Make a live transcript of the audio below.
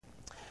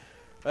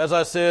As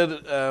I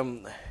said,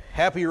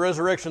 happy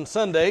Resurrection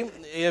Sunday.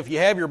 If you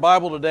have your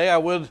Bible today, I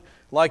would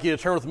like you to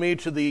turn with me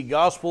to the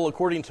Gospel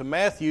according to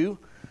Matthew.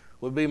 It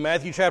would be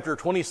Matthew chapter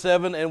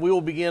 27, and we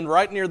will begin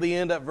right near the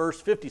end at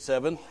verse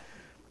 57.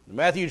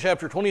 Matthew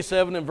chapter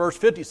 27 and verse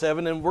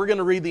 57, and we're going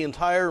to read the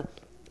entire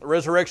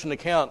resurrection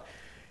account.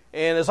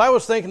 And as I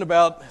was thinking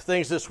about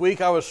things this week,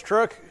 I was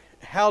struck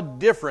how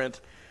different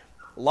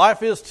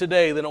life is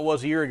today than it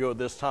was a year ago at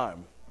this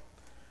time.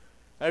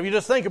 Now, if you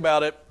just think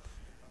about it,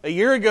 a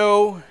year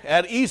ago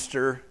at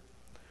Easter,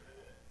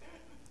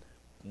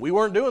 we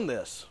weren't doing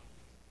this.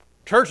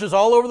 Churches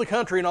all over the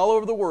country and all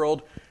over the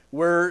world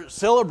were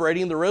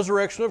celebrating the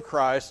resurrection of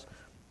Christ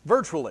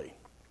virtually.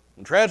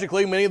 And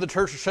tragically, many of the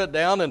churches shut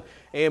down, and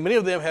many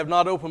of them have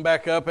not opened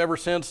back up ever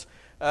since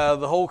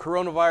the whole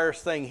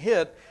coronavirus thing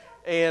hit.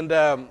 And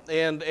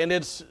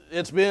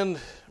it's been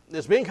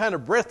kind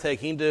of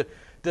breathtaking to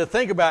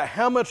think about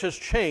how much has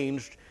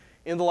changed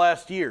in the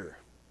last year.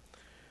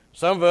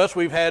 Some of us,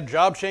 we've had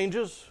job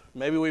changes.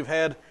 Maybe we've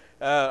had,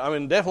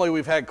 definitely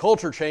we've had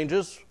culture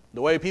changes.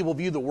 The way people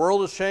view the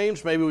world has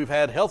changed. Maybe we've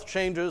had health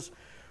changes,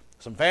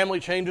 some family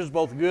changes,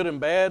 both good and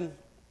bad.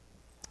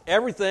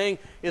 Everything,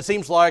 it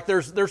seems like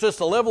there's just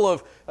a level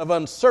of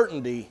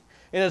uncertainty.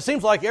 And it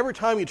seems like every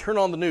time you turn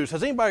on the news,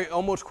 has anybody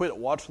almost quit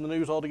watching the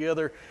news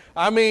altogether?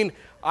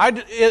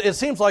 It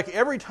seems like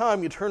every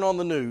time you turn on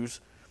the news,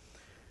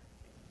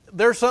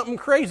 there's something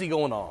crazy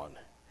going on.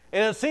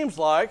 And it seems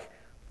like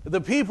the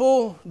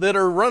people that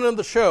are running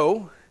the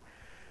show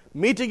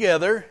meet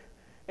together,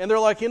 and they're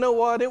like, you know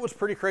what, it was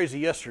pretty crazy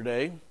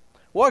yesterday.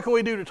 What can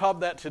we do to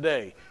top that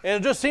today?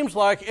 And it just seems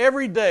like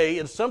every day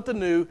it's something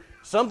new,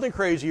 something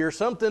crazier,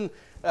 something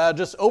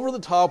just over the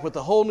top with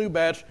a whole new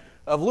batch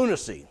of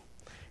lunacy.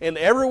 And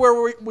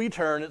everywhere we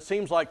turn, it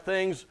seems like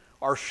things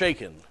are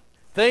shaken.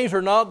 Things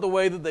are not the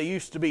way that they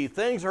used to be.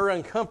 Things are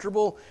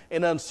uncomfortable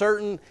and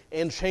uncertain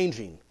and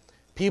changing.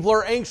 People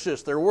are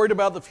anxious. They're worried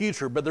about the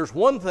future. But there's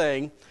one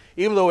thing,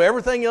 even though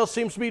everything else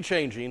seems to be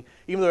changing,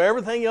 even though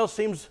everything else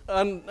seems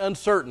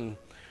uncertain,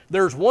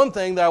 there's one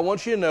thing that I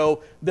want you to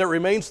know that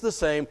remains the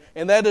same,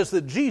 and that is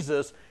that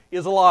Jesus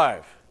is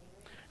alive.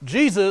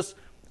 Jesus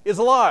is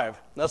alive.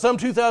 Now, some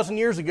 2,000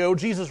 years ago,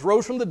 Jesus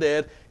rose from the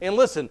dead, and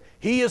listen,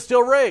 He is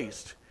still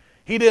raised.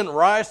 He didn't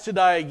rise to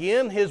die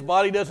again. His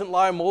body doesn't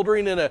lie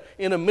moldering in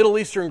a Middle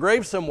Eastern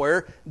grave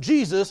somewhere.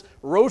 Jesus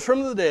rose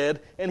from the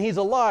dead, and He's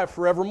alive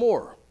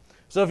forevermore.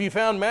 So if you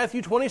found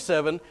Matthew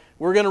 27,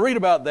 we're going to read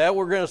about that.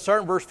 We're going to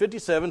start in verse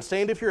 57.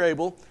 Stand if you're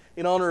able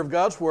in honor of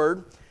God's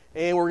Word.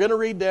 And we're going to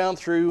read down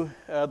through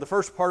the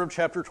first part of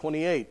chapter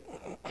 28.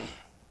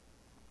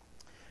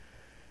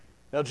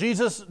 Now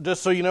Jesus,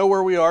 just so you know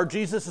where we are,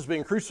 Jesus is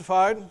being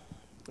crucified.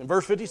 In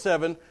verse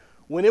 57,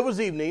 when it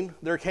was evening,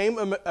 there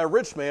came a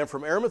rich man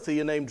from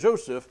Arimathea named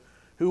Joseph,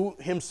 who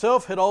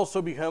himself had also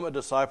become a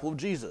disciple of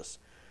Jesus.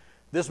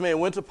 This man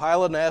went to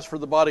Pilate and asked for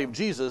the body of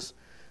Jesus.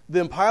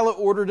 Then Pilate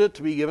ordered it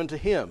to be given to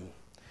him.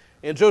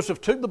 And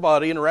Joseph took the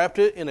body and wrapped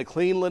it in a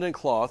clean linen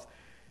cloth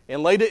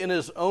and laid it in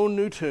his own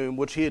new tomb,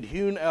 which he had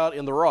hewn out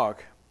in the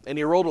rock. And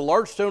he rolled a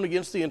large stone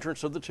against the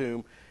entrance of the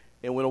tomb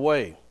and went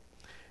away.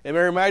 And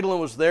Mary Magdalene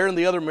was there, and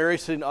the other Mary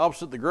sitting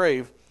opposite the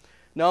grave.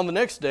 Now on the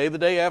next day, the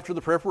day after the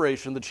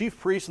preparation, the chief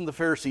priests and the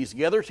Pharisees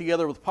gathered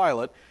together with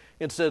Pilate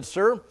and said,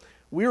 Sir,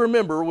 we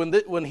remember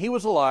when he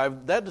was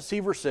alive, that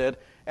deceiver said,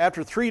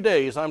 After 3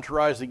 days I'm to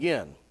rise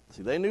again.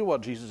 See, they knew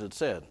what Jesus had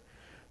said.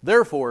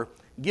 Therefore,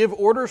 give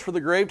orders for the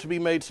grave to be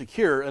made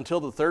secure until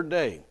the third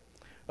day.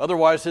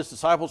 Otherwise his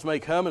disciples may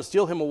come and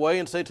steal him away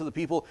and say to the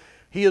people,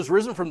 He is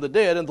risen from the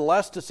dead, and the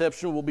last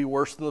deception will be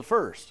worse than the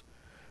first.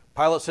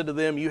 Pilate said to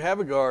them, You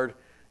have a guard.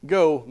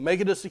 Go, make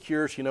it as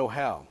secure as you know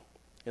how.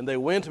 And they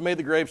went and made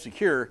the grave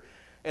secure,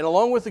 and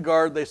along with the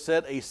guard they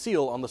set a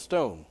seal on the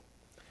stone.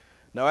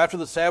 Now after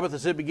the Sabbath,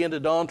 as it began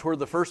to dawn toward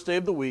the first day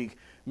of the week,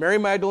 Mary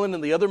Magdalene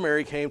and the other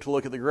Mary came to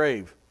look at the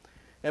grave.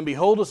 And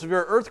behold, a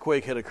severe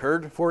earthquake had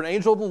occurred, for an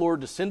angel of the Lord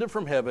descended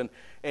from heaven,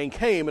 and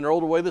came and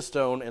rolled away the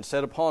stone and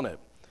sat upon it.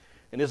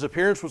 And his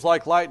appearance was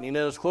like lightning,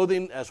 and his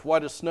clothing as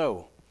white as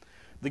snow.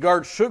 The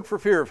guards shook for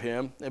fear of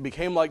him, and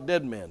became like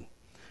dead men.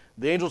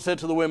 The angel said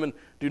to the women,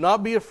 Do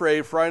not be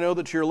afraid, for I know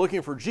that you are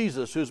looking for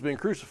Jesus, who has been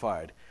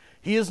crucified.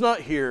 He is not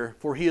here,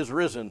 for he is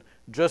risen,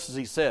 just as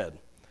he said.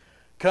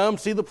 Come,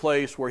 see the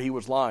place where he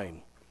was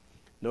lying.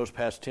 Notice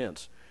past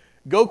tense.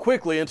 Go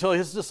quickly and tell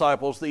his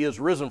disciples that he is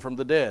risen from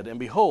the dead. And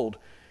behold,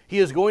 he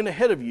is going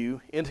ahead of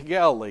you into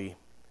Galilee.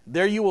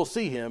 There you will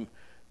see him.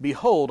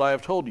 Behold, I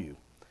have told you.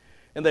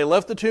 And they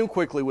left the tomb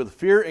quickly with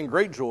fear and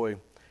great joy,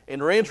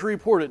 and ran to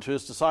report it to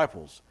his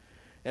disciples.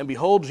 And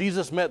behold,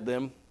 Jesus met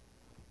them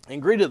and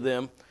greeted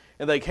them,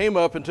 and they came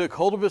up and took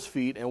hold of his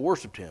feet and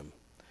worshipped him.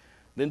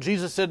 Then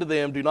Jesus said to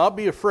them, Do not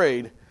be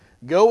afraid.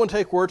 Go and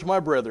take word to my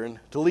brethren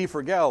to leave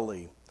for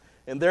Galilee,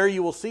 and there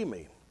you will see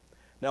me.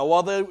 Now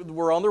while they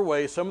were on their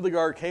way, some of the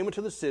guard came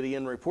into the city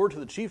and reported to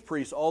the chief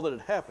priests all that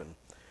had happened.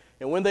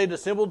 And when they had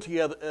assembled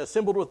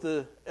with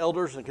the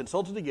elders and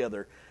consulted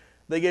together,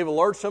 they gave a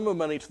large sum of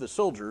money to the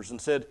soldiers and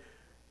said,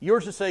 You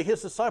are to say,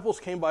 His disciples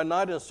came by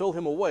night and stole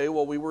him away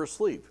while we were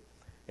asleep.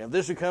 And if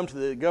this should come to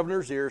the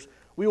governor's ears,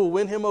 we will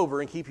win him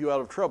over and keep you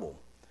out of trouble.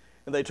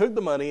 And they took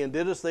the money and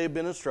did as they had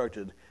been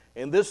instructed.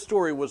 And this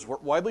story was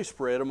widely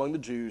spread among the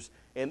Jews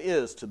and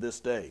is to this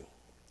day.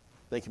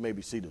 Thank you. May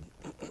be seated.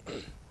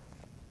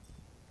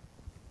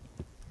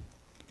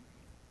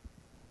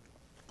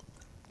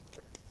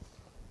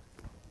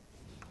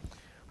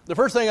 The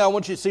first thing I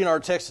want you to see in our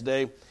text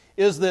today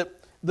is that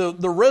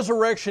the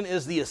resurrection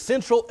is the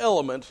essential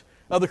element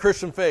of the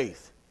Christian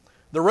faith.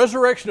 The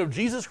resurrection of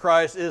Jesus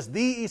Christ is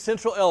the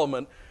essential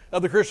element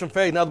of the Christian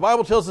faith. Now, the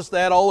Bible tells us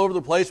that all over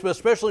the place, but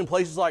especially in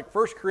places like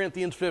 1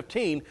 Corinthians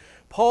 15,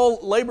 Paul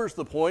labors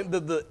the point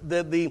that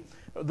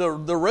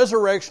the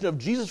resurrection of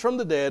Jesus from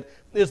the dead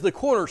is the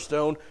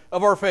cornerstone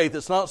of our faith.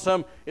 It's not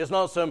some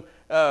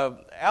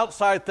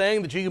outside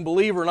thing that you can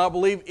believe or not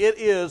believe. It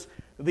is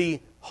the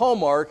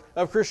hallmark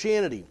of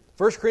Christianity.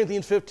 1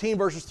 Corinthians 15,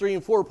 verses 3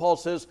 and 4, Paul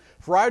says,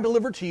 "For I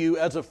delivered to you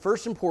as of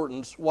first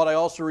importance what I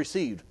also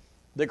received,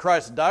 that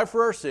Christ died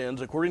for our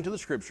sins according to the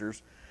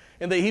Scriptures,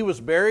 and that He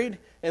was buried,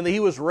 and that He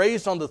was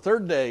raised on the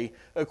third day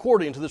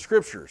according to the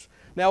Scriptures."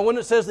 Now, when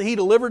it says that He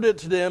delivered it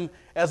to them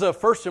as of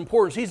first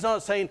importance, He's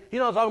not talking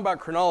about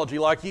chronology,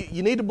 like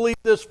you need to believe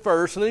this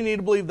first, and then you need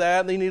to believe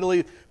that, and then you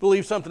need to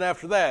believe something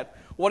after that.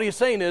 What He's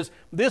saying is,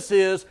 this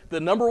is the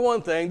number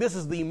one thing, this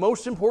is the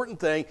most important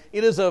thing,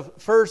 it is of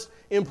first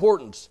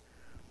importance.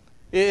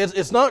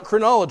 It's not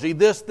chronology,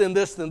 this, then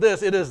this, then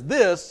this. It is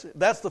this,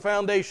 that's the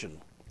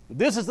foundation.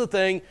 This is the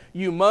thing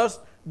you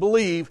must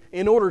believe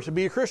in order to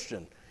be a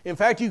Christian. In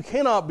fact, you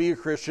cannot be a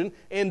Christian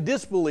and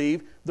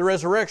disbelieve the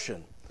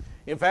resurrection.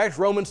 In fact,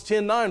 Romans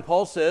 10:9,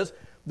 Paul says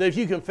that if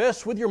you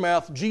confess with your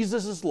mouth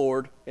Jesus is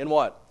Lord, and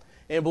what?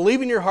 And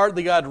believe in your heart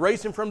that God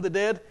raised Him from the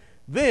dead,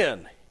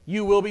 then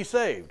you will be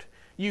saved.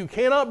 You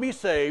cannot be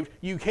saved,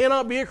 you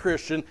cannot be a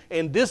Christian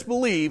and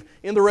disbelieve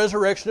in the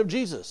resurrection of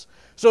Jesus.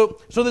 So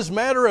this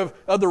matter of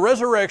the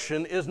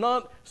resurrection is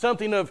not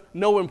something of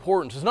no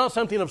importance. It's not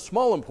something of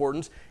small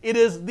importance. It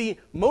is the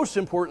most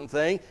important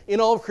thing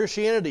in all of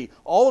Christianity.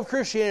 All of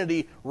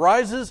Christianity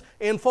rises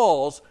and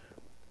falls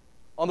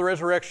on the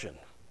resurrection.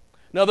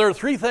 Now, there are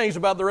three things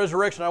about the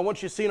resurrection I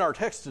want you to see in our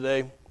text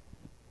today.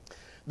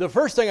 The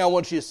first thing I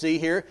want you to see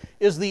here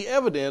is the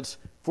evidence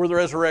for the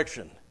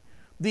resurrection.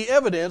 The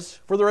evidence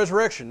for the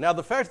resurrection. Now,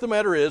 the fact of the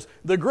matter is,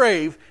 the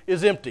grave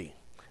is empty.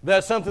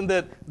 That's something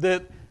that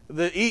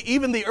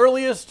even the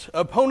earliest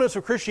opponents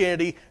of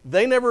Christianity,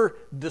 they never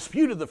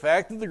disputed the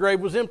fact that the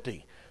grave was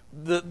empty.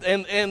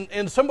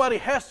 And somebody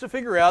has to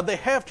figure out, they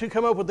have to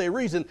come up with a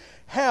reason,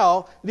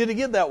 how did it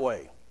get that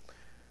way?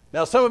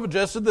 Now, some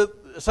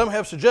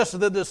have suggested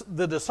that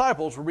the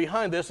disciples were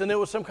behind this, and it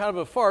was some kind of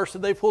a farce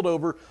that they pulled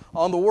over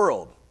on the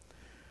world.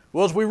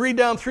 Well, as we read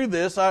down through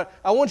this, I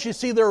want you to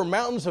see there are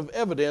mountains of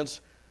evidence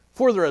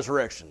for the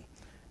resurrection.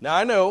 Now,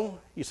 I know,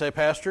 you say,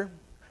 Pastor,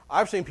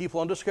 I've seen people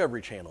on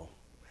Discovery Channel,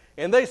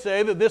 and they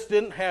say that this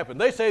didn't happen.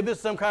 They say this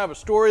is some kind of a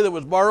story that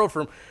was borrowed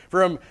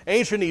from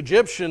ancient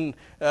Egyptian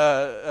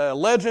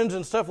legends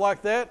and stuff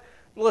like that.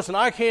 Listen,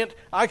 I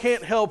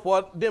can't help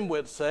what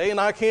dimwits say, and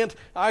I can't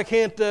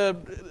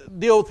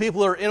deal with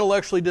people that are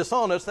intellectually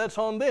dishonest. That's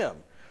on them.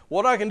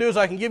 What I can do is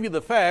I can give you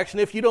the facts,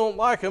 and if you don't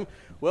like them,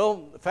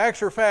 well,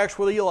 facts are facts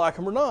whether you like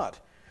them or not.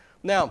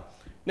 Now,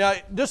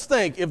 just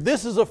think, if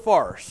this is a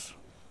farce,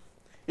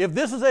 that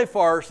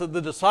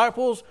the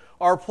disciples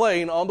are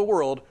playing on the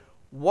world,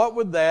 what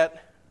would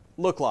that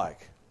look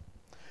like?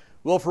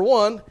 Well, for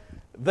one,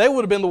 they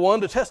would have been the one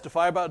to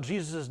testify about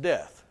Jesus'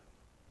 death.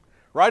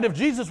 Right? If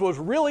Jesus was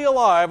really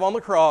alive on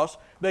the cross,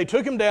 they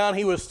took Him down,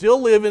 He was still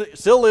living,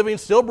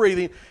 still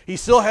breathing, He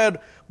still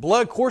had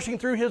blood coursing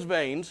through His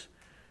veins,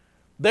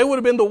 they would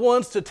have been the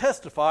ones to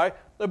testify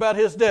about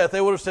His death.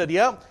 They would have said,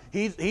 yeah,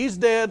 he's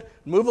dead,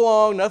 move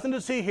along, nothing to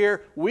see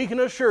here, we can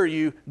assure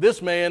you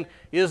this man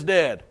is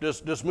dead.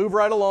 Just move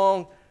right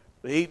along,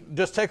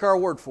 just take our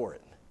word for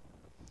it.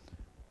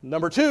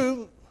 Number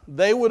two,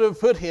 they would have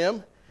put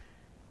Him,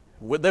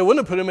 they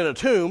wouldn't have put Him in a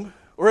tomb,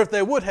 or if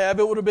they would have,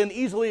 it would have been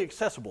easily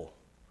accessible.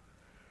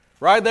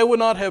 Right? They would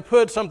not have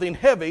put something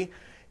heavy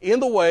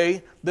in the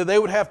way that they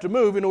would have to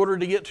move in order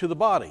to get to the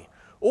body.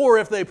 Or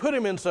if they put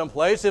Him in some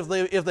place, if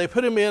they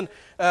put Him in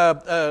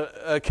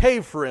a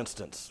cave, for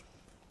instance,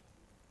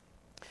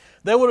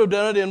 they would have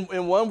done it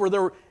in one where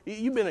there were,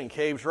 you've been in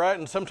caves, right?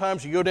 And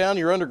sometimes you go down,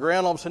 you're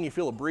underground, all of a sudden you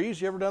feel a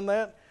breeze. You ever done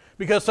that?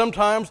 Because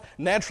sometimes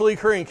naturally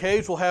occurring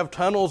caves will have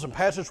tunnels and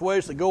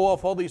passageways that go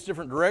off all these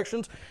different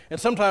directions. And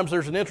sometimes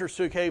there's an entrance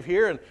to a cave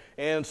here,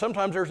 and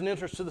sometimes there's an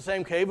entrance to the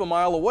same cave a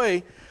mile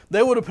away.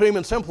 They would have put Him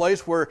in some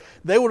place where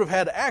they would have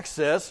had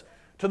access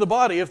to the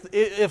body.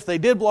 If they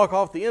did block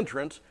off the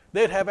entrance,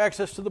 they'd have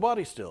access to the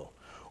body still.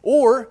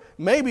 Or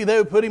maybe they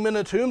would put Him in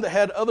a tomb that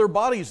had other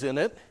bodies in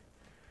it.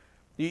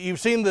 You've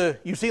seen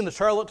the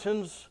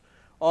charlatans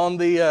on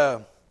the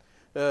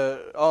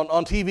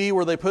on TV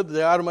where they put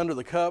the item under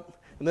the cup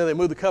and then they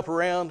move the cup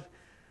around.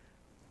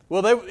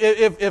 Well,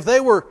 if they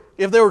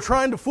were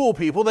trying to fool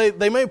people,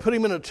 they may put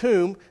Him in a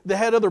tomb that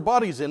had other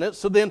bodies in it.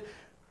 So then,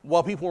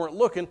 while people weren't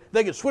looking,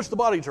 they could switch the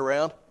bodies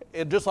around,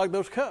 and just like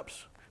those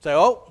cups, say,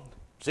 "Oh,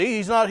 see,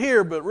 he's not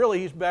here, but really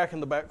he's back in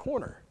the back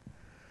corner."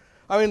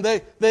 I mean,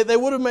 they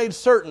would have made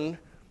certain,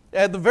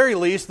 at the very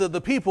least, that the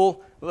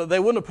people, they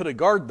wouldn't have put a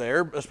guard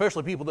there,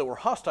 especially people that were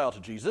hostile to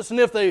Jesus. And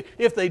if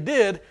they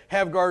did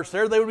have guards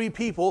there, they would be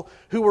people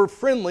who were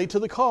friendly to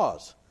the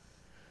cause.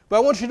 But I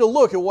want you to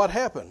look at what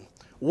happened.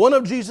 One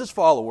of Jesus'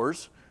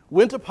 followers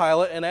went to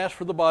Pilate and asked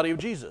for the body of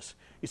Jesus.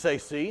 You say,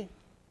 see,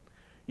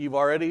 you've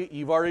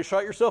already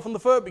shot yourself in the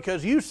foot,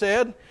 because you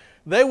said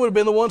they would have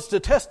been the ones to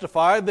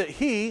testify that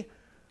he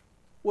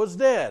was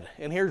dead.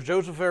 And here's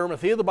Joseph of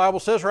Arimathea. The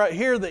Bible says right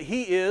here that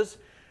he is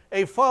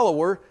a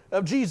follower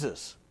of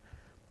Jesus.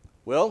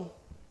 Well,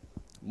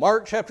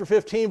 Mark chapter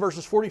 15,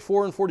 verses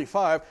 44 and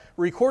 45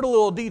 record a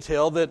little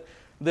detail that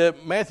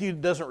Matthew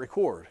doesn't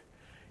record.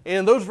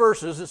 In those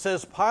verses, it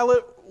says,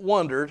 Pilate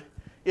wondered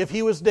if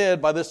he was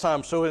dead by this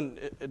time. So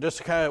just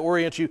to kind of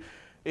orient you,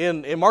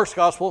 in Mark's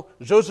gospel,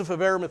 Joseph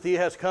of Arimathea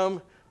has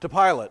come to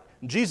Pilate.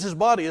 Jesus'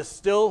 body is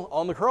still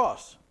on the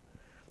cross.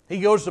 He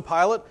goes to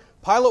Pilate.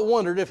 Pilate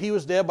wondered if he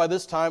was dead by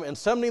this time, and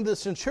summoning the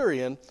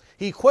centurion,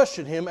 he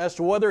questioned him as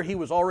to whether he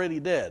was already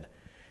dead.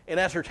 And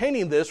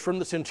ascertaining this from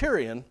the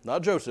centurion,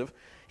 not Joseph,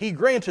 he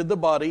granted the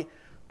body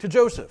to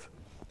Joseph.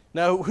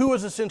 Now, who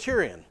was a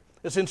centurion?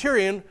 The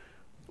centurion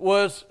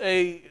was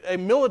a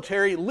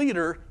military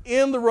leader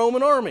in the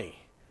Roman army.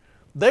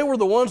 They were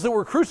the ones that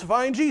were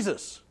crucifying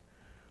Jesus.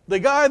 The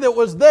guy that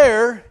was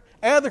there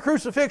at the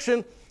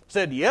crucifixion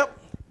said, yep,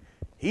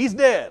 he's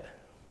dead.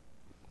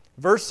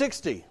 Verse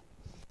 60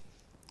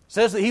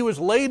 says that he was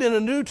laid in a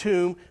new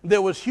tomb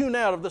that was hewn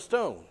out of the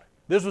stone.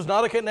 This was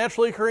not a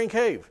naturally occurring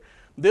cave.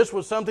 This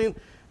was something,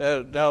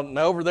 now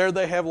over there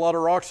they have a lot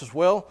of rocks as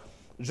well.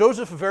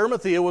 Joseph of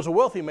Arimathea was a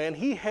wealthy man.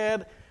 He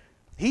had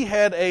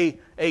a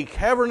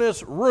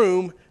cavernous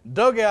room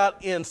dug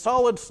out in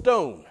solid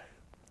stone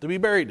to be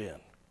buried in.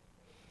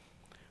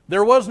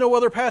 There was no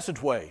other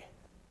passageway.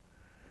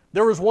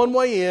 There was one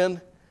way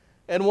in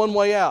and one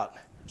way out.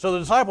 So the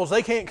disciples,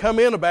 they can't come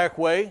in a back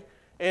way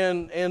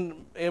and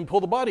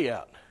pull the body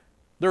out.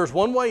 There's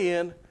one way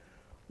in,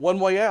 one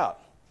way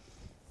out.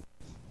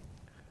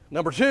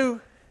 Number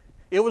two,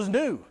 it was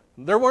new.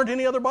 There weren't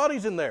any other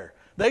bodies in there.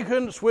 They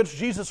couldn't switch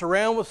Jesus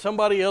around with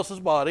somebody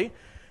else's body.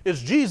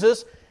 It's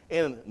Jesus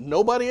and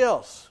nobody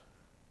else.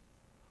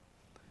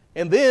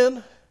 And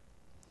then,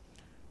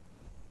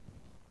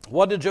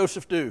 what did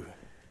Joseph do?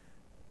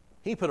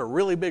 He put a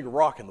really big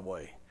rock in the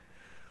way.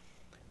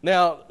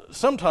 Now,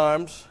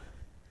 sometimes,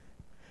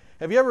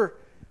 have you ever...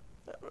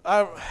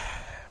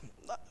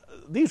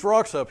 these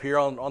rocks up here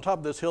on top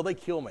of this hill, they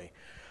kill me.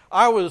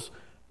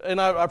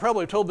 I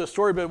probably told this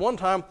story, but one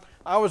time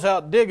I was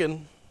out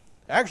digging.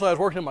 Actually, I was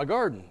working in my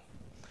garden.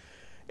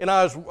 And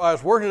I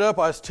was working it up,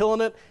 I was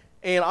tilling it,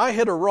 and I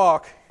hit a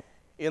rock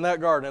in that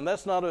garden. And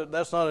that's not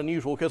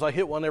unusual, because I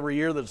hit one every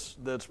year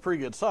that's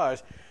pretty good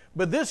size.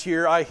 But this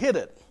year I hit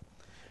it.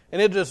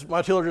 And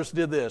my tiller just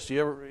did this.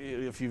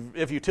 If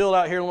you tilled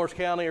out here in Lawrence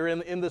County or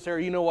in this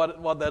area, you know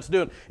what that's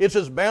doing. It's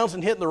just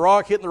bouncing, hitting the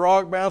rock,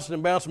 bouncing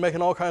and bouncing,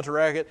 making all kinds of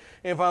racket.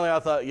 And finally I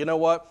thought, you know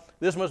what?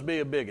 This must be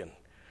a big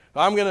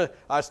one.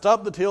 I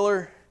stopped the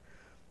tiller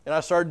and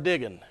I started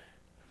digging.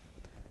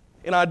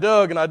 And I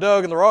dug and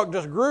the rock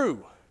just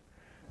grew.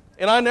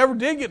 And I never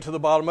did get to the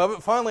bottom of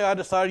it. Finally I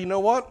decided, you know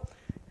what?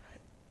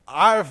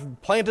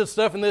 I've planted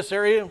stuff in this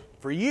area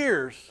for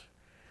years.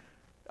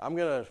 I'm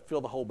going to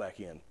fill the hole back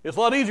in. It's a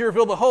lot easier to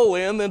fill the hole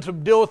in than to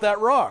deal with that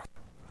rock.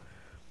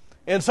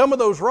 And some of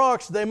those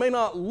rocks, they may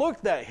not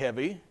look that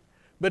heavy,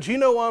 but you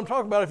know what I'm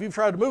talking about. If you've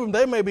tried to move them,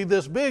 they may be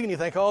this big, and you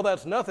think, oh,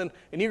 that's nothing,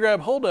 and you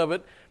grab hold of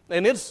it,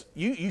 and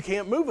you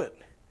can't move it.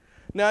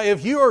 Now,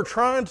 if you are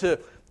trying to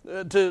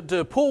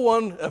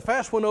pull a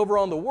fast one over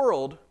on the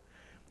world,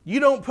 you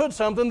don't put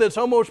something that's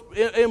almost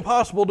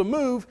impossible to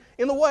move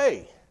in the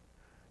way.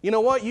 You know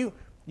what?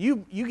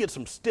 You get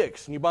some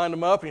sticks and you bind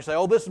them up and you say,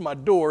 oh, this is my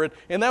door.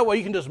 And that way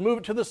you can just move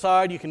it to the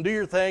side, you can do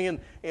your thing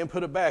and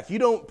put it back. You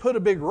don't put a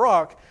big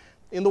rock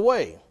in the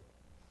way.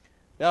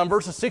 Now in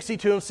verses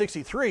 62 and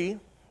 63,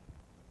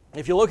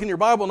 if you look in your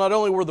Bible, not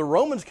only were the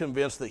Romans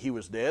convinced that he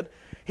was dead,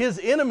 his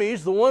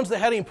enemies, the ones that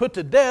had him put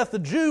to death, the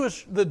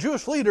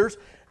Jewish leaders,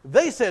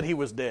 they said he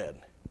was dead.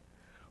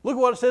 Look at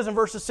what it says in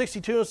verses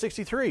 62 and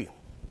 63.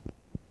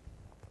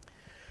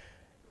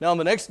 Now on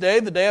the next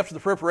day, the day after the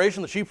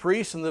preparation, the chief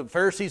priests and the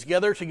Pharisees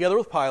gathered together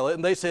with Pilate,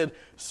 and they said,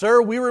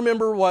 Sir, we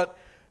remember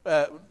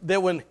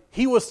that when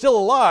he was still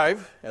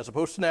alive, as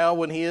opposed to now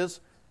when he is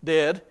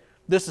dead,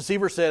 this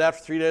deceiver said,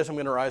 after 3 days I'm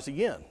going to rise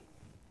again.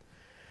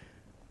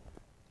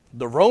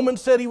 The Romans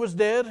said he was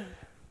dead.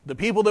 The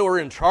people that were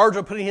in charge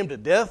of putting him to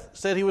death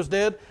said he was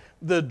dead.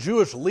 The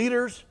Jewish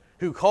leaders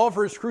who called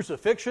for his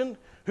crucifixion,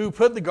 who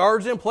put the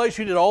guards in place,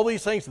 who did all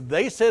these things,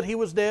 they said he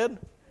was dead.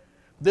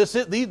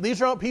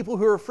 These are not people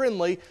who are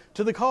friendly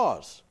to the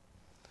cause.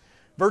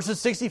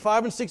 Verses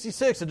 65 and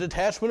 66, a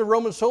detachment of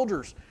Roman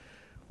soldiers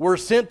were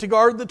sent to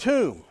guard the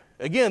tomb.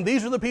 Again,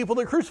 these are the people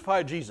that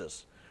crucified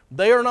Jesus.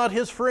 They are not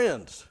his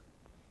friends.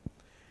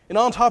 And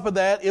on top of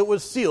that, it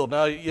was sealed.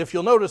 Now, if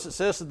you'll notice, it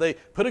says that they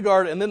put a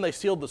guard and then they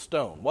sealed the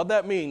stone. What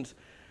that means,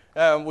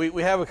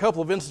 we have a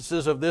couple of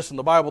instances of this in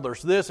the Bible.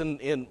 There's this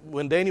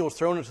when Daniel was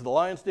thrown into the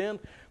lion's den.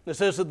 it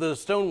says that the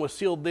stone was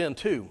sealed then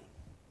too.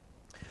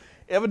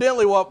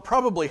 Evidently what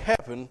probably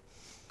happened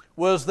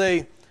was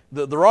the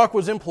rock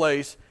was in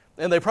place,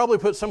 and they probably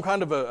put some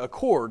kind of a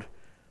cord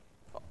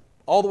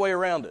all the way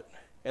around it.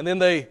 And then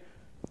they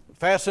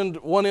fastened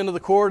one end of the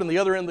cord and the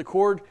other end of the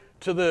cord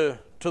to the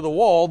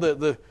wall,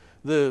 the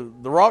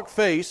rock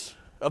face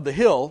of the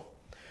hill,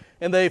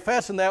 and they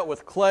fastened that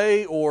with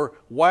clay or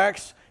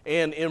wax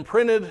and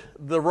imprinted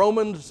the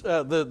Romans,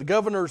 the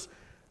governor's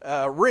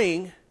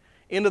ring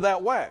into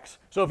that wax.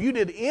 So if you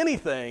did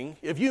anything,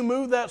 if you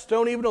moved that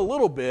stone even a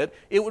little bit,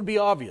 it would be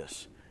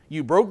obvious.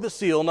 You broke the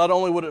seal. Not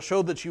only would it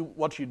show that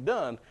what you'd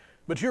done,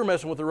 but you're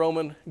messing with the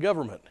Roman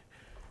government.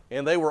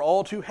 And they were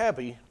all too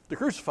happy to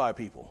crucify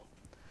people.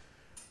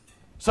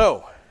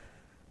 So,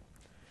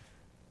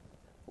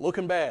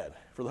 looking bad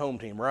for the home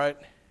team, right?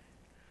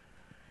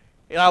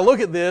 And I look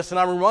at this and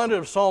I'm reminded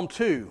of Psalm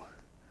 2.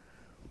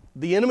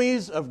 The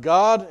enemies of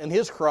God and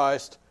His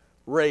Christ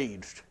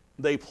raged.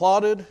 They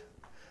plotted,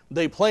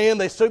 they planned,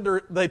 they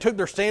took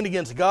their stand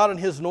against God and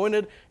His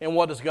anointed, and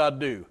what does God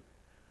do?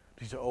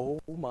 He said, oh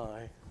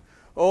my,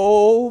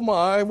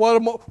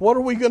 what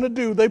are we going to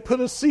do? They put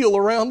a seal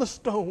around the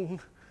stone.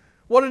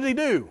 What did He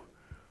do?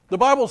 The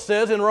Bible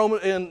says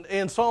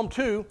in Psalm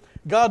 2,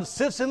 God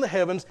sits in the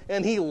heavens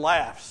and He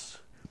laughs.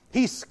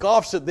 He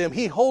scoffs at them.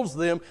 He holds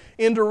them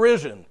in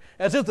derision,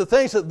 as if the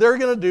things that they're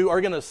going to do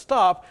are going to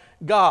stop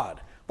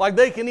God. Like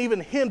they can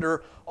even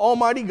hinder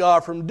Almighty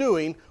God from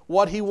doing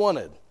what He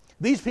wanted.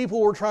 These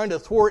people were trying to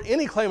thwart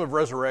any claim of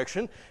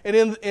resurrection, and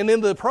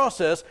in the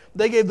process,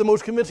 they gave the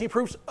most convincing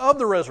proofs of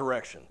the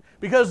resurrection.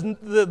 Because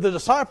the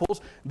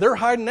disciples, they're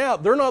hiding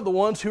out. They're not the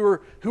ones who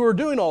are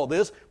doing all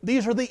this.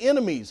 These are the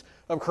enemies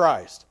of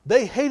Christ.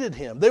 They hated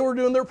Him. They were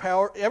doing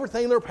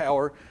everything in their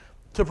power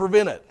to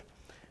prevent it.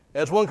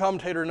 As one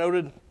commentator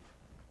noted,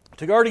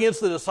 to guard against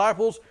the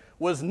disciples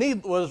was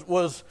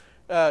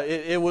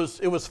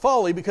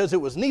folly because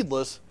it was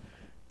needless.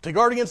 To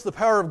guard against the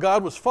power of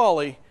God was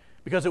folly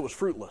because it was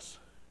fruitless.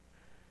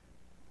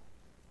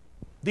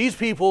 These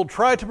people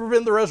tried to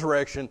prevent the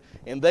resurrection,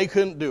 and they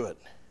couldn't do it.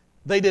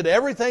 They did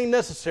everything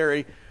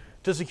necessary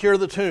to secure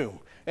the tomb,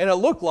 and it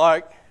looked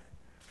like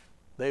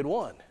they'd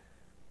won.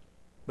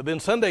 But then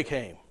Sunday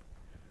came.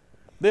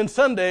 Then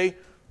Sunday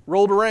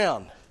rolled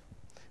around.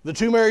 The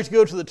two Marys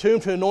go to the tomb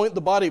to anoint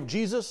the body of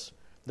Jesus.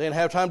 They didn't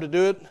have time to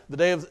do it the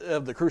day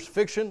of the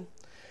crucifixion.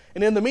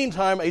 And in the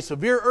meantime, a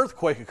severe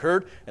earthquake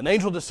occurred. An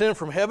angel descended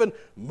from heaven,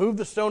 moved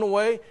the stone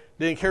away,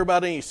 didn't care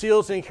about any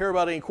seals, didn't care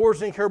about any cords,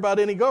 didn't care about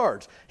any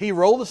guards. He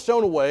rolled the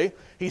stone away,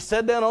 he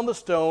sat down on the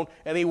stone,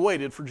 and he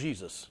waited for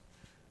Jesus.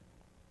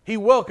 He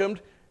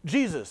welcomed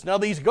Jesus. Now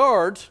these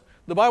guards,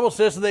 the Bible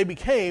says that they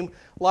became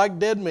like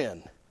dead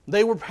men.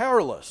 They were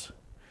powerless.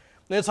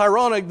 And it's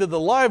ironic that the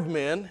live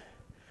men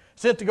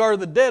sent to guard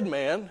the dead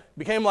man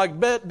became like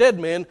dead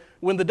men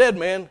when the dead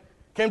man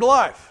came to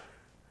life.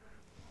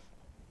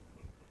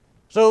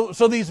 So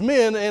these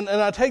men, and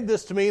I take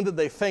this to mean that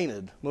they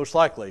fainted, most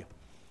likely.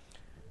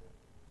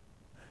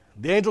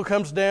 The angel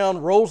comes down,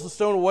 rolls the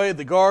stone away,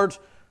 the guards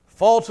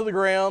fall to the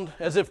ground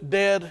as if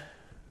dead,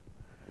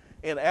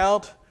 and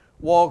out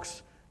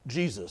walks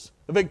Jesus,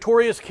 the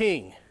victorious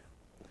King.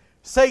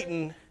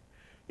 Satan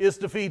is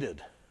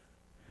defeated.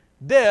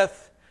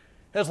 Death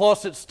has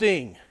lost its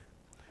sting.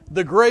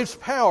 The grave's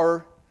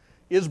power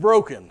is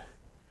broken.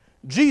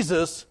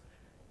 Jesus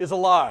is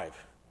alive.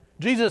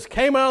 Jesus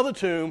came out of the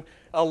tomb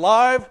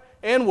alive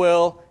and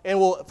well, and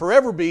will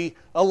forever be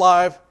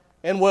alive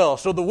and well.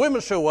 So the women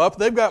show up.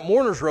 They've got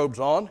mourner's robes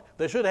on.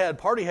 They should have had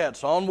party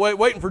hats on,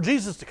 waiting for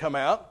Jesus to come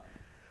out.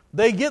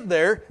 They get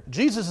there.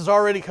 Jesus has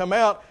already come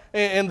out,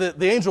 and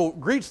the angel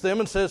greets them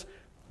and says,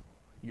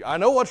 I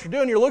know what you're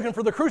doing. You're looking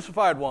for the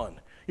crucified one.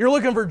 You're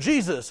looking for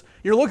Jesus.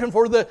 You're looking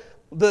for the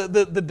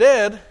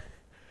dead.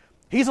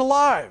 He's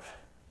alive.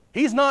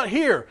 He's not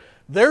here.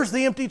 There's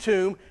the empty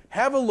tomb.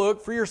 Have a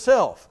look for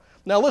yourself.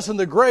 Now listen,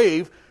 the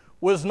grave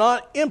was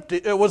not empty.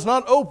 It was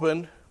not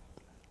open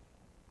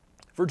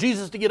for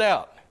Jesus to get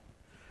out.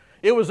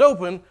 It was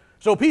open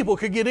so people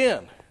could get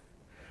in.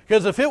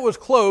 Because if it was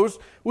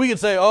closed, we could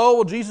say, oh,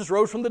 well, Jesus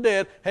rose from the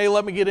dead. Hey,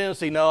 let me get in and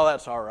see. No,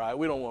 that's all right.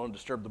 We don't want to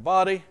disturb the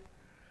body.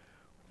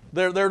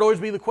 There'd always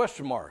be the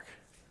question mark.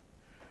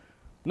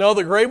 No,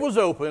 the grave was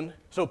open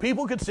so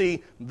people could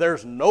see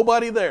there's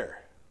nobody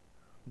there.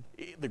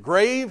 The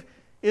grave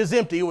is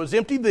empty. It was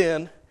empty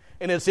then,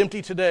 and it's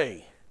empty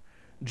today.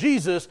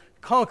 Jesus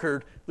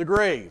conquered the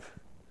grave.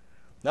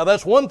 Now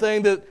that's one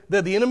thing that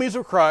the enemies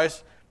of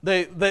Christ,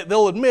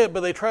 they'll admit,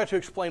 but they try to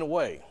explain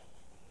away.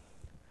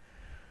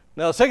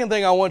 Now the second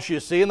thing I want you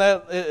to see, and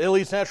that it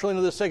leads naturally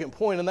into the second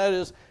point, and that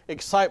is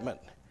excitement.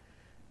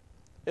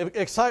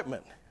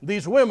 Excitement.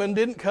 These women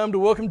didn't come to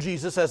welcome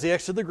Jesus as he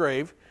exited the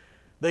grave.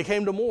 They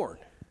came to mourn.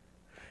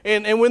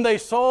 And when they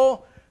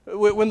saw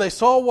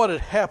what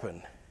had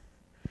happened,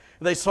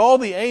 they saw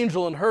the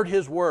angel and heard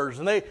his words,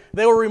 and they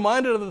were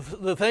reminded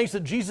of the things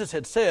that Jesus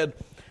had said.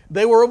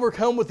 They were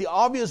overcome with the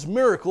obvious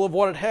miracle of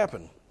what had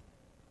happened.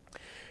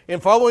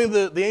 And following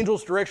the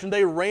angel's direction,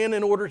 they ran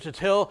in order to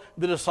tell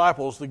the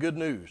disciples the good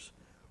news.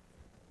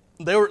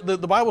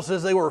 the Bible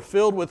says they were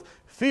filled with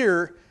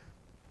fear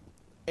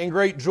and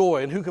great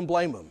joy, and who can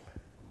blame them?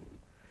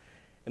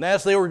 And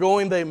as they were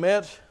going, they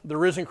met the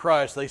risen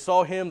Christ. They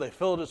saw him, they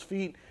fell at his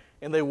feet,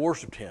 and they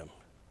worshiped him.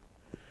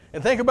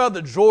 And think about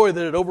the joy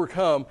that had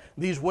overcome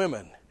these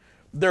women.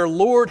 Their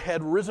Lord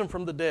had risen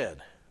from the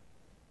dead.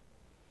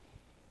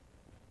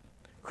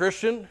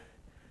 Christian,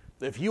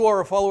 if you are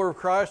a follower of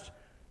Christ,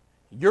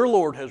 your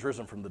Lord has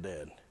risen from the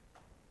dead.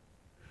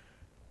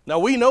 Now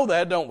we know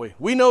that, don't we?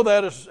 We know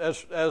that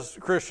as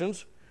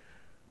Christians.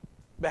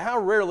 But how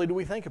rarely do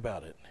we think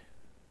about it?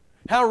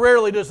 How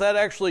rarely does that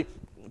actually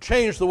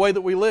change the way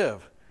that we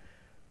live?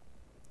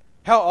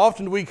 How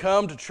often do we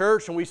come to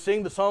church and we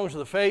sing the songs of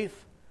the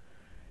faith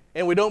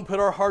and we don't put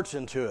our hearts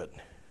into it?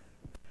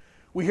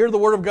 We hear the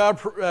Word of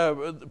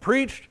God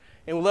preached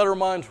and we let our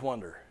minds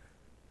wander.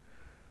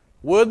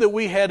 Would that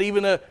we had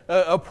even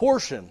a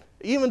portion,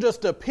 even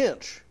just a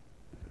pinch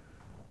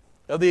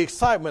of the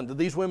excitement that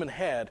these women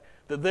had,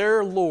 that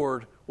their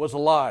Lord was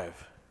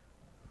alive.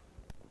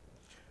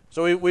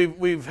 So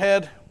we've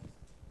had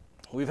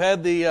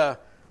the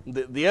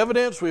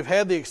evidence, we've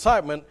had the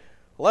excitement.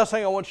 The last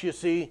thing I want you to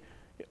see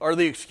are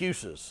the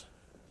excuses.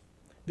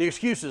 The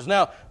excuses.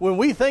 Now, when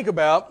we think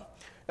about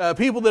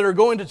people that are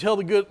going to tell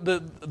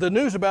the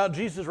news about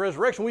Jesus'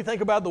 resurrection, we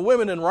think about the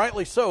women, and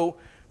rightly so.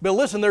 But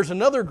listen, there's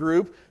another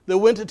group that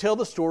went to tell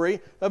the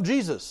story of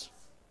Jesus.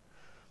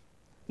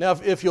 Now,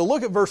 if you'll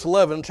look at verse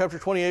 11, chapter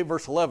 28,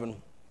 verse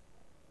 11,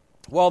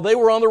 while they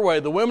were on their way,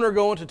 the women are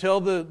going to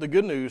tell the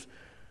good news.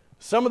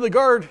 Some of the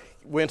guard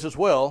went as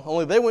well,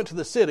 only they went to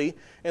the city,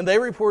 and they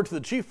reported to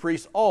the chief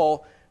priests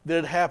all that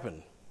had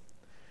happened.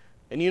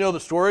 And you know the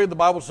story. The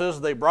Bible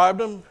says they bribed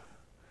them,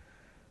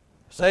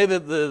 say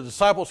that the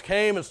disciples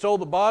came and stole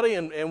the body,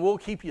 and we'll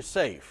keep you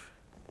safe.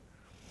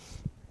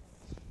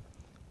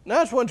 Now,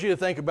 I just want you to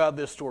think about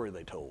this story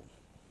they told.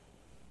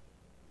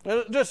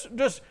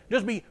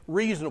 Just be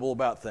reasonable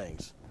about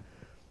things.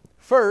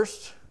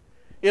 First,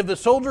 if the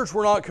soldiers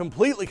were not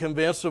completely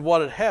convinced of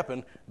what had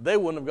happened, they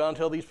wouldn't have gone and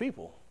tell these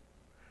people.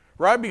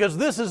 Right? Because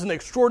this is an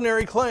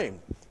extraordinary claim.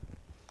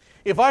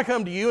 If I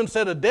come to you and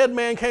said a dead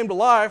man came to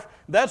life,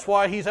 that's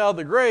why he's out of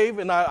the grave,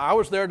 and I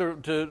was there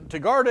to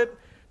guard it,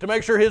 to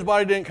make sure his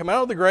body didn't come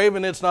out of the grave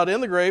and it's not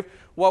in the grave,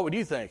 what would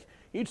you think?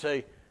 You'd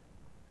say,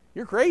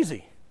 you're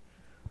crazy.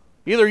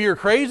 Either you're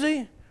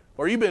crazy,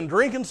 or you've been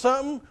drinking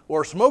something,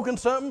 or smoking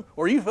something,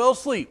 or you fell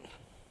asleep.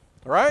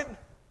 Right?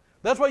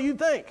 That's what you'd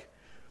think.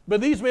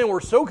 But these men were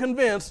so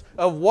convinced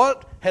of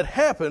what had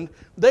happened,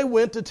 they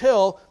went to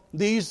tell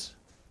these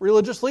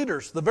religious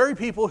leaders, the very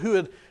people who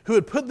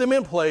had put them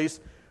in place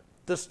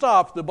to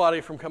stop the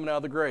body from coming out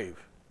of the grave.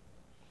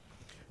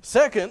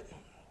 Second,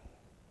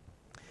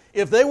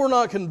 if they were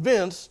not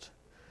convinced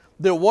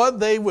that what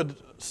they would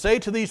say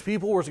to these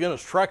people was going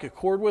to strike a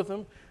chord with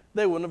them,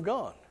 they wouldn't have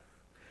gone.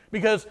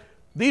 Because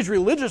these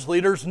religious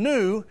leaders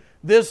knew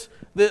this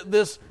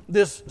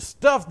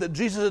stuff that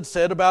Jesus had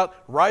said about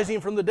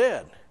rising from the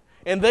dead.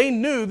 And they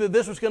knew that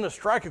this was going to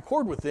strike a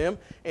chord with them,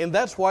 and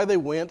that's why they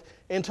went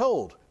and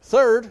told.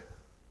 Third,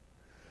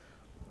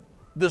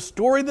 the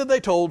story that they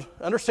told,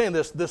 understand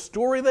this, the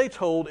story they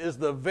told is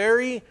the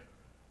very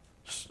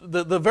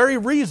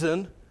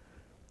reason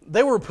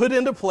they were put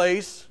into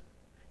place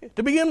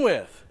to begin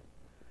with.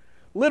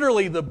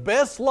 Literally, the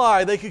best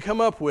lie they could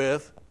come up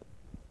with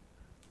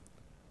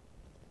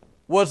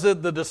was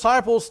that the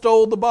disciples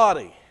stole the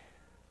body.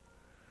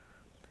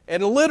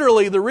 And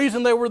literally, the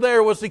reason they were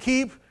there was to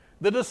keep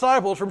the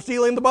disciples from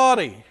stealing the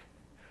body.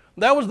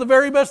 That was the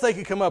very best they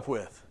could come up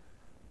with.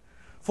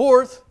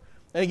 Fourth,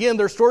 and again,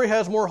 their story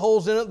has more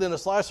holes in it than a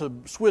slice of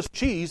Swiss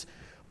cheese.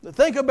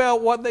 Think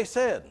about what they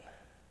said.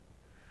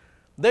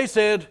 They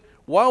said,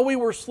 while we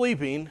were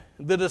sleeping,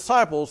 the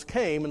disciples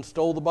came and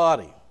stole the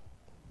body.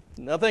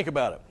 Now think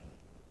about it.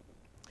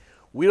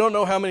 We don't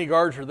know how many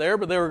guards were there,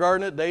 but they were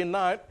guarding it day and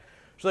night.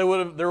 So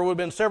there would have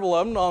been several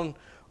of them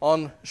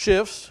on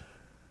shifts,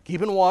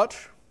 keeping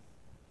watch.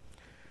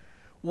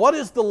 What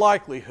is the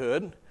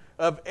likelihood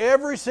of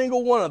every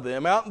single one of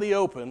them out in the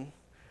open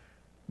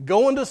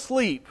going to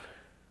sleep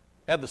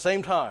at the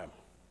same time?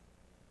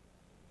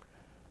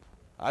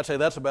 I'd say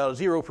that's about a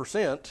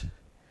 0%.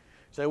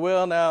 Say,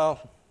 well, now,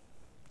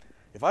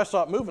 if I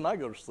stop moving, I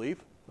go to sleep.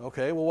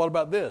 Okay, well, what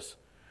about this?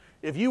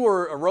 If you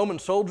were a Roman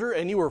soldier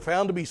and you were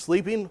found to be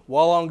sleeping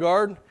while on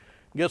guard,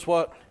 guess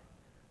what?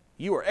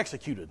 You were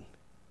executed.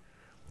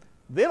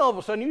 Then all of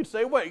a sudden you'd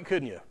stay awake,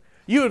 couldn't you?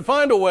 You would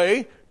find a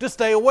way to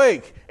stay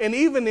awake. And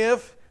even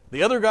if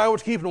the other guy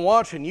was keeping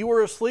watch and you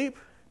were asleep,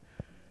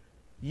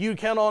 you'd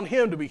count on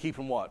him to be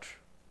keeping watch.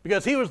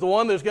 Because he was the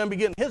one that was going to be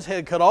getting his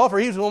head cut off, or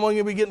he's the one going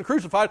to be getting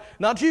crucified,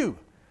 not you.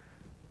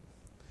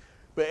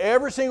 But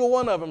every single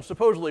one of them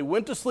supposedly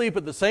went to sleep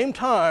at the same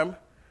time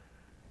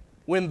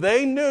when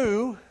they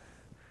knew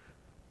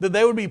that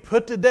they would be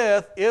put to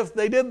death if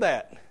they did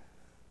that.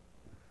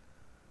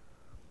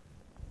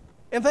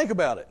 And think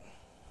about it.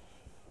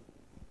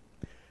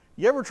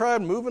 You ever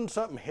tried moving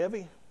something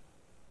heavy?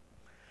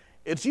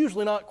 It's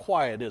usually not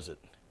quiet, is it?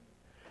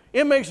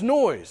 It makes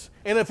noise.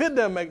 And if it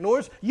doesn't make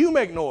noise, you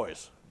make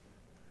noise.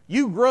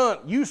 You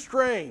grunt, you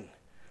strain.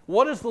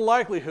 What is the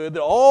likelihood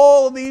that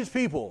all of these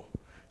people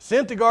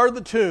sent to guard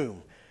the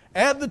tomb,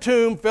 at the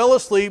tomb, fell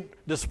asleep,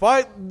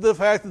 despite the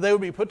fact that they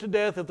would be put to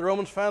death if the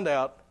Romans found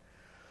out?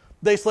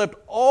 They slept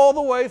all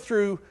the way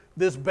through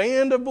this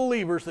band of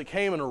believers that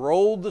came and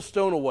rolled the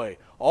stone away.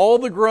 All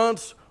the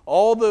grunts,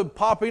 all the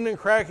popping and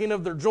cracking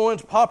of their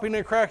joints, popping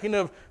and cracking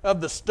of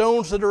the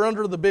stones that are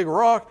under the big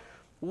rock.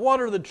 What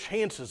are the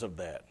chances of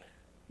that?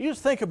 You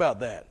just think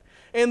about that.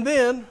 And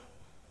then,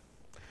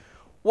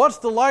 what's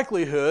the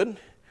likelihood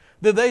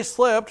that they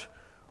slept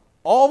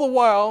all the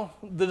while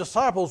the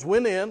disciples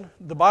went in?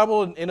 The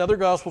Bible in other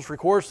Gospels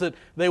records that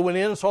they went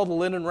in and saw the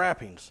linen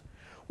wrappings.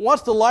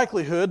 What's the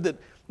likelihood that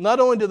not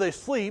only did they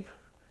sleep,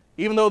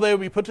 even though they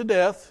would be put to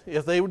death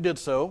if they did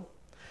so,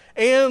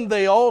 and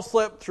they all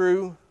slept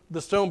through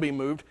the stone being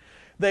moved,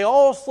 they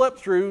all slept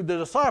through the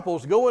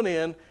disciples going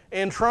in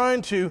and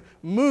trying to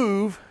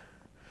move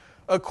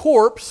a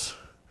corpse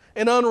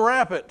and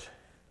unwrap it,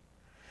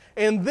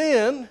 and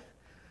then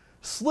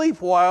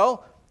sleep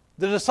while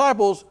the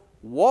disciples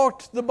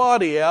walked the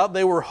body out.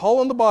 They were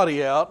hauling the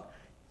body out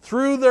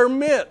through their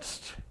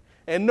midst,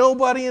 and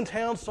nobody in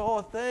town saw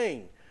a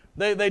thing.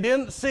 They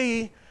didn't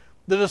see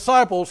the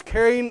disciples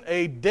carrying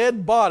a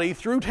dead body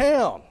through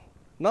town.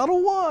 Not a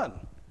one.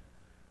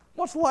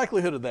 What's the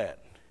likelihood of that?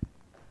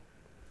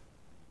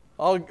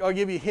 I'll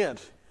give you a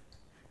hint.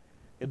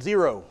 It's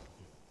 0.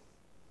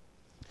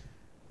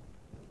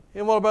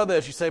 And what about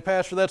this? You say,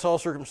 Pastor, that's all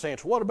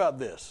circumstantial. What about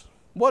this?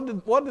 What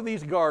did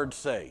these guards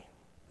say?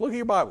 Look at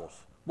your Bibles.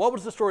 What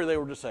was the story they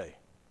were to say?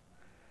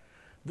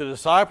 The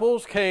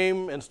disciples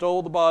came and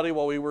stole the body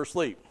while we were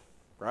asleep,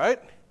 right?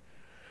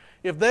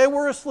 If they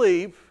were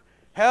asleep,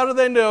 how do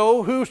they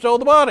know who stole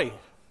the body?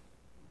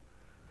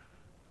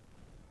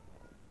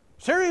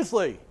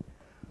 Seriously.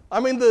 I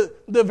mean,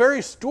 the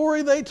very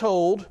story they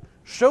told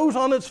shows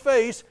on its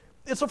face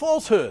it's a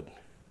falsehood.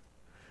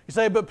 You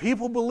say, but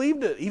people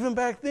believed it even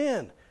back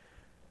then.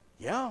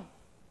 Yeah.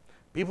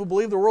 People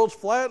believe the world's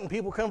flat and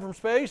people come from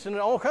space and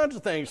all kinds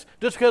of things.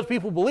 Just because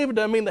people believe it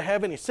doesn't mean they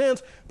have any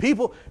sense.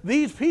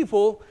 These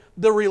people,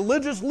 the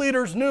religious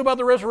leaders, knew about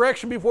the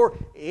resurrection before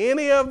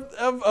any of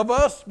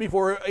us,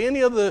 before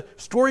any of the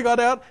story got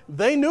out.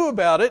 They knew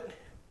about it.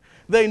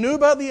 They knew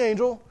about the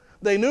angel.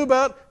 They knew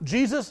about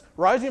Jesus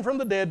rising from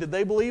the dead. Did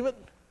they believe it?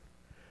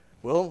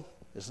 Well,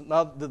 it's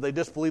not that they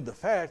disbelieved the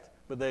fact,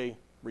 but they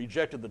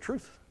rejected the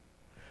truth.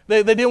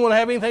 They didn't want to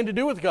have anything to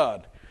do with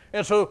God.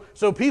 And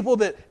so people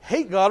that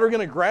hate God are going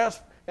to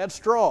grasp at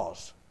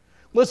straws.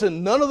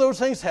 Listen, none of those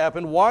things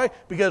happened. Why?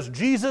 Because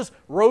Jesus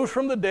rose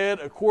from the dead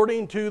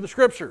according to the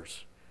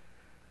Scriptures.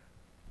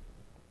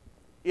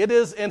 It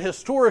is an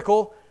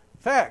historical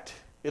fact.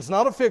 It's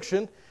not a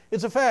fiction.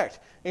 It's a fact.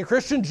 And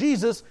Christian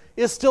Jesus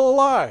is still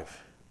alive.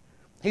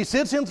 He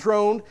sits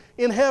enthroned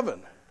in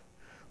heaven.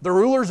 The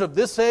rulers of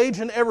this age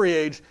and every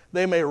age,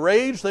 they may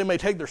rage, they may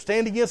take their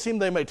stand against him,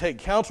 they may take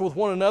counsel with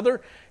one another,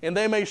 and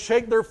they may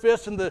shake their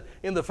fists in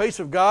the face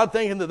of God,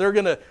 thinking that they're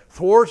going to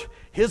thwart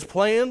his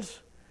plans.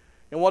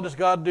 And what does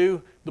God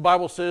do? The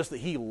Bible says that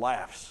he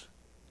laughs.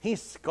 He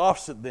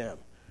scoffs at them.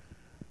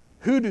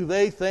 Who do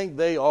they think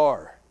they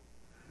are?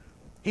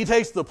 He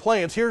takes the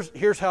plans.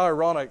 Here's how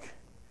ironic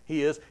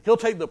he is. He'll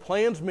take the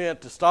plans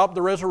meant to stop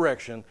the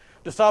resurrection,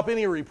 to stop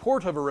any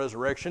report of a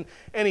resurrection,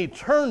 and he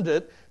turned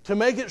it to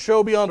make it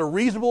show beyond a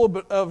reasonable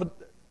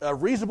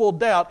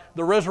doubt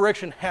the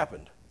resurrection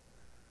happened.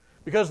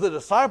 Because the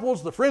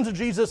disciples, the friends of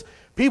Jesus,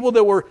 people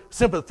that were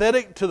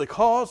sympathetic to the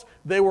cause,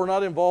 they were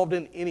not involved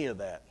in any of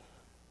that.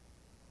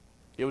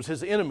 It was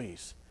his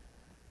enemies.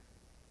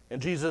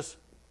 And Jesus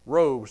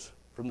rose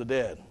from the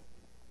dead.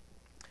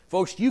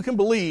 Folks, you can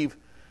believe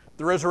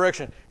the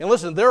resurrection. And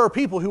listen, there are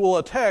people who will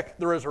attack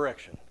the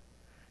resurrection.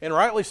 And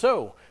rightly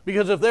so.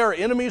 Because if they are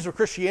enemies of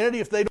Christianity,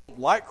 if they don't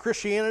like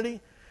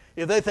Christianity,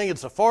 if they think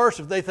it's a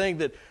farce, if they think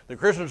that the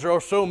Christians are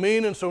so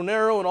mean and so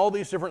narrow and all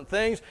these different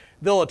things,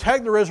 they'll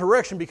attack the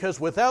resurrection, because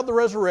without the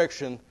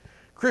resurrection,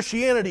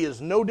 Christianity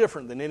is no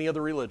different than any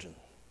other religion.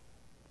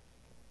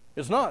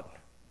 It's not.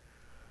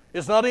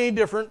 It's not any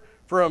different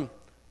from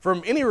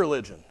any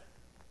religion.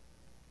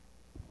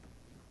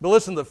 But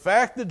listen, the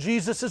fact that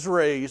Jesus is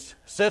raised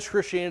sets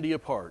Christianity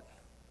apart.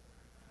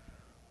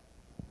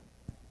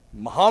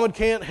 Muhammad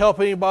can't help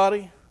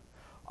anybody.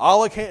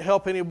 Allah can't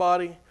help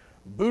anybody.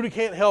 Buddha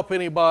can't help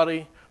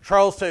anybody.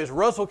 Charles Taze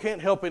Russell can't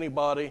help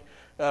anybody.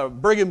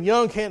 Brigham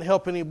Young can't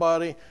help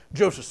anybody.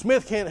 Joseph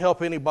Smith can't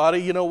help anybody.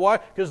 You know why?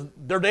 Because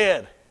they're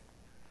dead.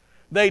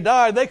 They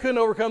died. They couldn't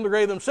overcome the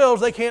grave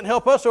themselves. They can't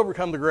help us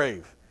overcome the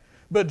grave.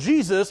 But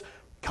Jesus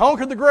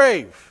conquered the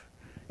grave.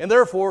 And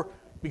therefore,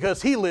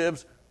 because he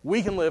lives,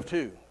 we can live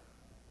too.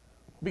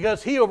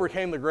 Because he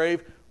overcame the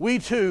grave, we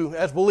too,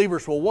 as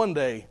believers, will one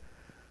day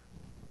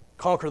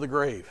conquer the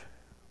grave.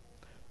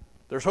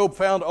 There's hope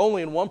found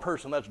only in one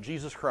person, that's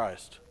Jesus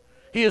Christ.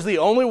 He is the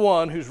only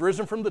one who's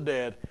risen from the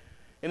dead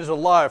and is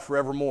alive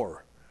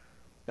forevermore.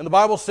 And the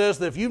Bible says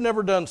that if you've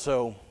never done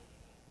so,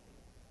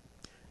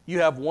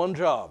 you have one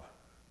job.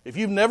 If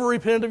you've never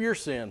repented of your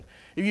sin,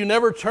 if you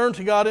never turned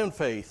to God in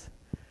faith,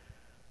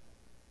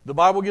 The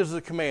Bible gives us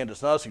a command.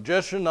 It's not a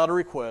suggestion, not a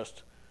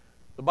request.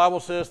 The Bible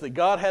says that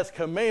God has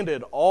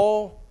commanded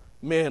all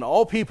men,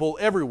 all people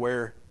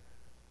everywhere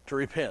to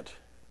repent.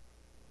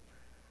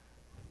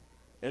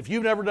 And if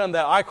you've never done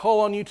that, I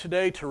call on you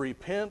today to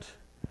repent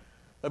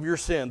of your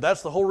sin.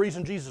 That's the whole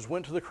reason Jesus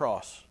went to the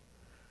cross.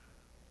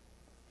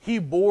 He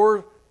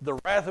bore the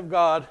wrath of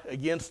God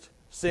against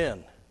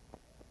sin.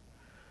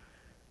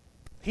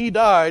 He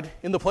died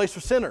in the place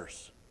of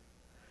sinners,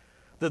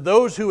 that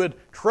those who would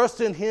trust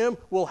in Him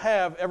will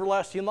have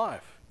everlasting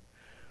life.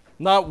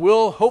 Not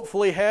will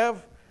hopefully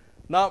have,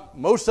 not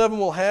most of them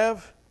will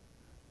have.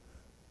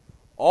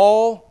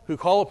 All who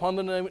call upon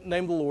the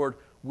name of the Lord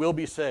will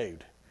be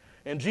saved.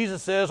 And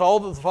Jesus says, all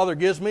that the Father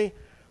gives me,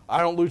 I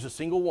don't lose a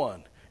single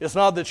one. It's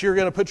not that you're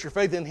going to put your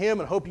faith in Him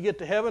and hope you get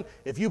to heaven.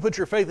 If you put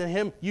your faith in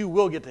Him, you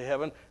will get to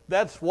heaven.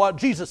 That's what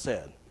Jesus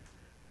said.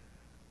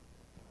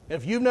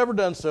 If you've never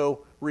done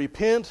so,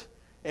 repent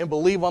and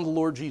believe on the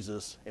Lord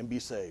Jesus and be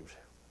saved.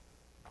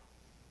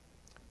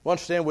 Why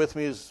don't you stand with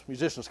me as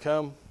musicians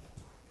come?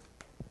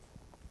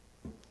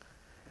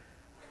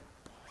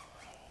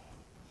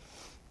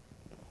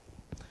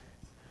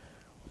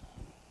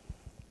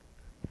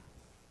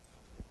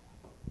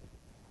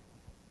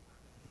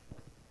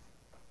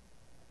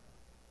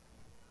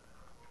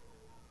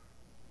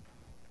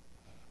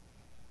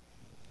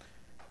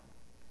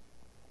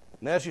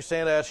 And as you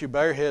stand, I ask you,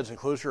 bow your heads and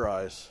close your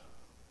eyes.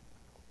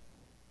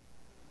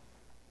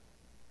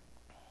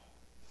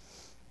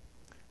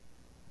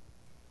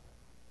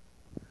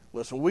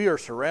 Listen, we are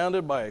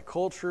surrounded by a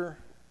culture,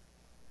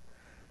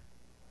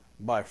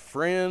 by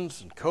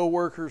friends and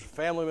co-workers,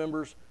 family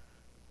members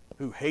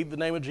who hate the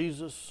name of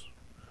Jesus,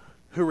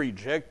 who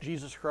reject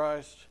Jesus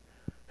Christ,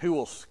 who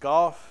will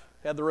scoff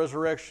at the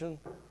resurrection.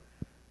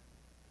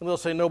 And they'll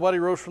say, nobody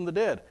rose from the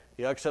dead.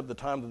 Yeah, except the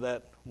time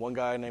that one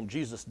guy named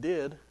Jesus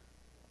did.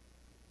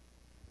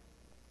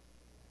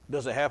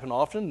 Does it happen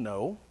often?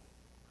 No.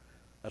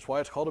 That's why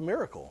it's called a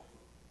miracle.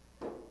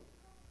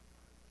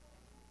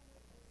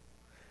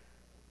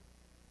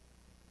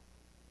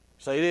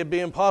 Say it'd be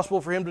impossible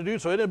for him to do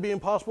so. It'd be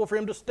impossible for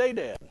him to stay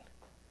dead.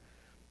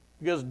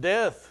 Because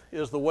death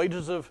is the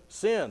wages of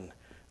sin.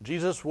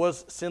 Jesus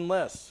was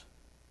sinless.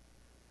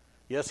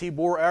 Yes, He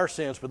bore our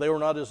sins, but they were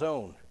not His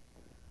own.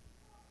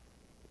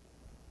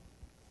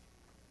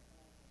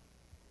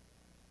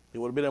 It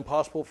would have been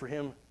impossible for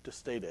Him to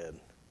stay dead.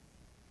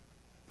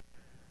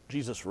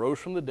 Jesus rose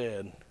from the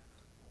dead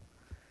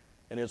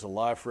and is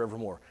alive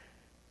forevermore.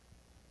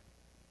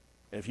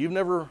 And if you've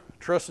never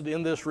trusted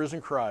in this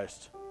risen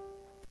Christ,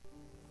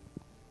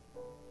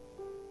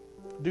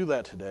 do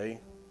that today.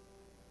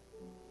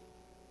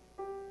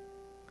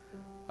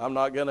 I'm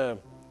not going to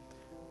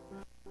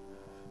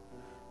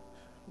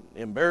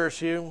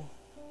embarrass you.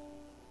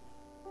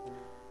 You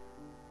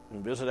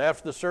can visit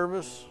after the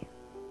service.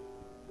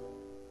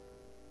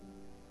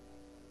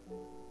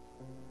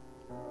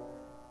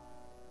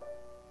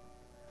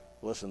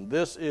 Listen,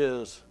 this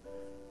is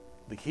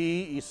the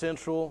key,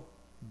 essential,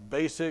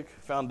 basic,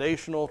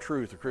 foundational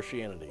truth of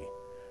Christianity.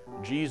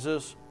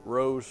 Jesus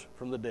rose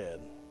from the dead.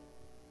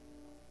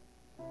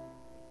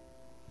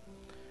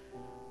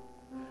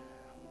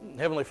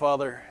 Heavenly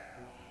Father,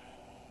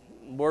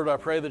 Lord, I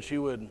pray that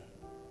you would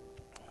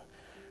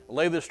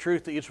lay this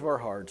truth to each of our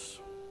hearts.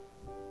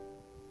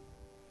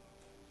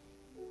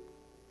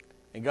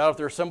 And God, if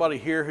there's somebody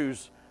here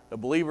who's a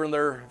believer and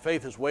their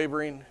faith is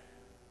wavering,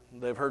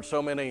 they've heard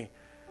so many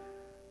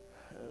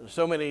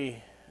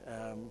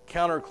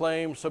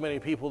counterclaims, so many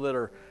people that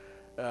are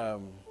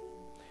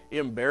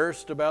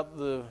embarrassed about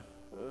the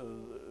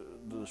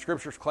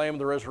Scripture's claim of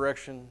the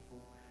resurrection.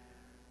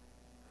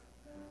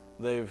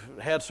 They've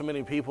had so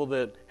many people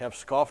that have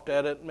scoffed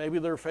at it. Maybe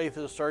their faith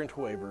is starting to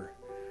waver.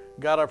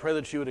 God, I pray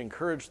that you would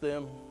encourage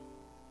them.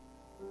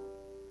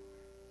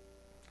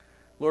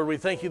 Lord, we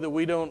thank you that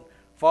we don't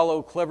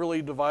follow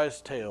cleverly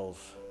devised tales,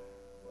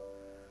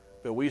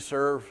 but we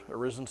serve a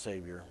risen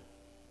Savior.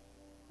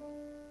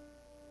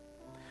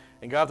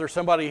 And God, if there's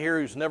somebody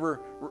here who's never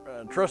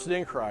trusted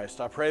in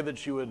Christ, I pray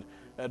that you would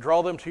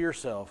draw them to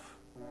yourself.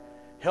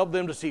 Help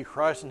them to see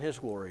Christ in His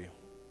glory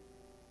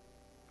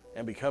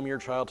and become your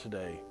child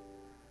today.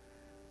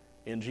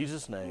 In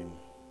Jesus' name,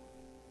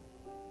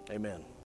 amen.